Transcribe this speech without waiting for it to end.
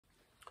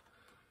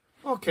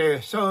Okay,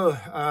 so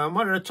I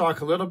wanted to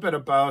talk a little bit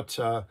about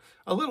a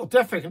little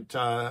different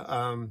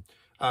topic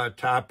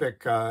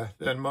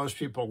than most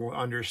people will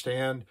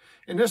understand.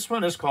 And this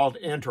one is called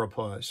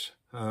andropause.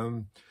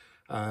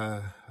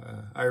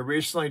 I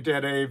recently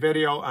did a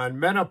video on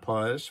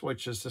menopause,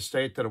 which is the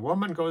state that a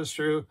woman goes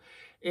through.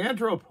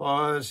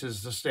 Andropause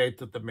is the state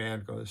that the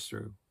man goes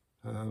through.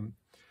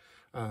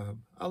 A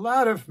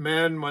lot of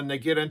men, when they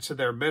get into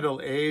their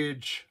middle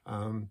age,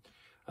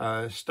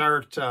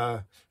 start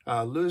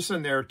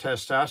losing their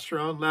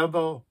testosterone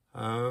level,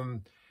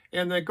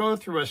 and they go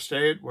through a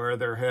state where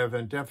they're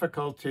having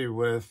difficulty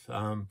with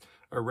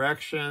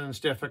erections,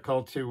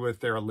 difficulty with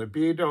their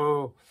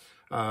libido,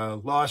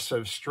 loss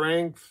of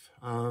strength,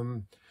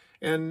 and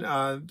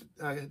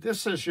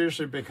this is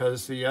usually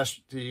because the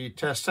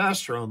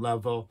testosterone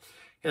level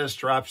has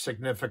dropped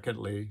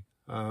significantly,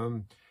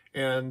 so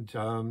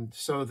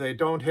they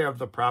don't have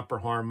the proper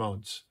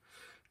hormones.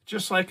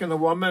 Just like in the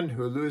woman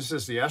who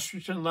loses the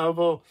estrogen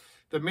level,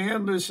 the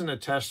man losing the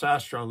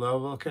testosterone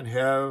level can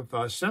have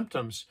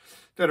symptoms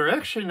that are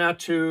actually not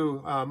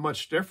too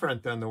much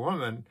different than the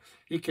woman.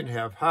 He can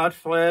have hot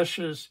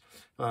flashes,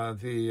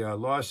 the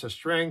loss of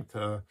strength,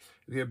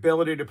 the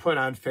ability to put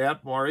on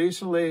fat more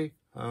easily.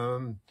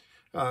 So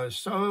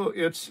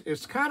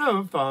it's kind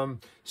of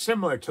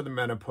similar to the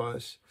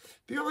menopause.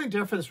 The only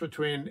difference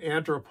between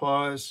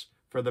andropause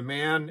for the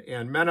man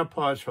and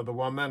menopause for the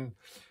woman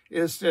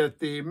is that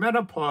the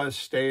menopause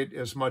state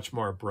is much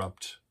more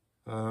abrupt.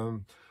 A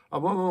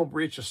woman will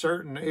reach a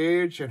certain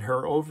age and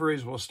her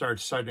ovaries will start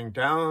shutting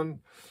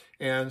down.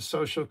 And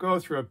so she'll go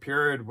through a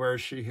period where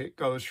she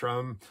goes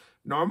from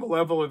normal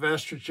level of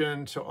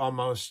estrogen to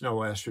almost no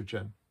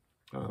estrogen.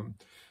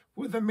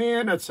 With a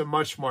man, it's a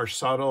much more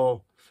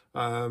subtle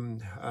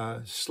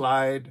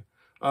slide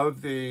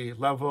of the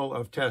level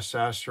of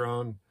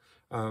testosterone,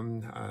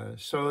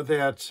 so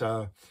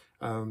that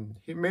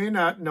he may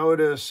not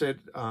notice it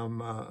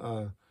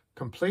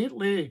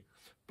completely,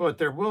 but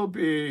there will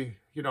be,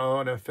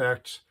 an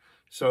effect,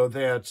 so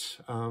that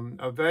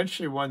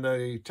eventually when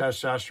the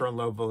testosterone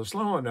level is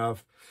low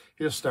enough,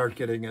 he'll start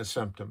getting his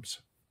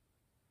symptoms.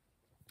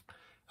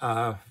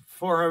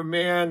 For a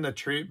man, the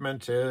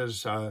treatment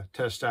is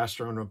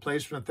testosterone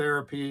replacement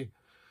therapy.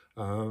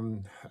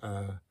 And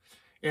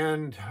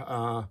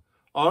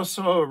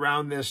also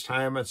around this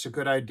time, it's a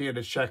good idea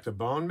to check the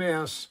bone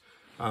mass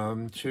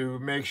to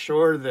make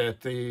sure that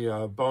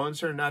the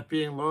bones are not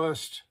being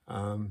lost.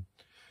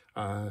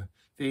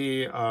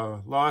 The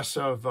loss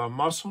of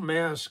muscle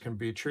mass can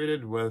be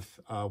treated with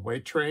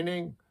weight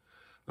training.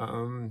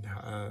 And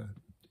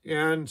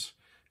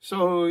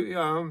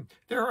so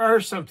there are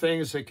some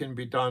things that can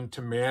be done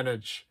to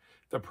manage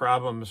the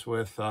problems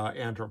with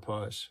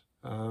andropause.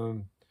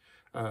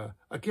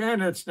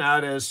 Again, it's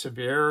not as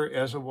severe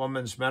as a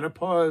woman's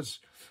menopause.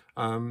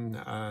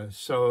 I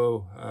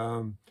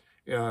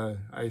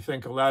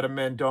think a lot of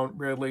men don't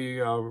really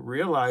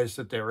realize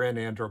that they're in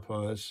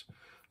andropause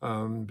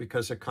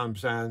because it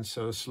comes on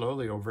so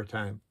slowly over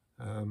time.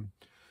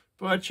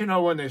 But,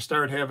 when they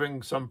start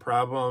having some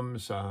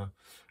problems,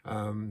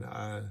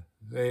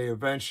 they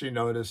eventually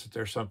notice that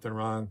there's something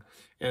wrong,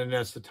 and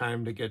that's the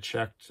time to get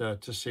checked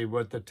to see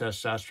what the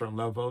testosterone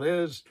level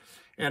is.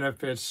 And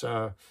if it's,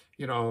 below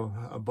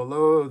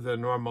the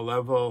normal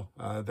level,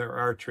 there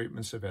are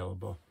treatments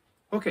available.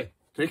 Okay,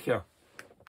 take care.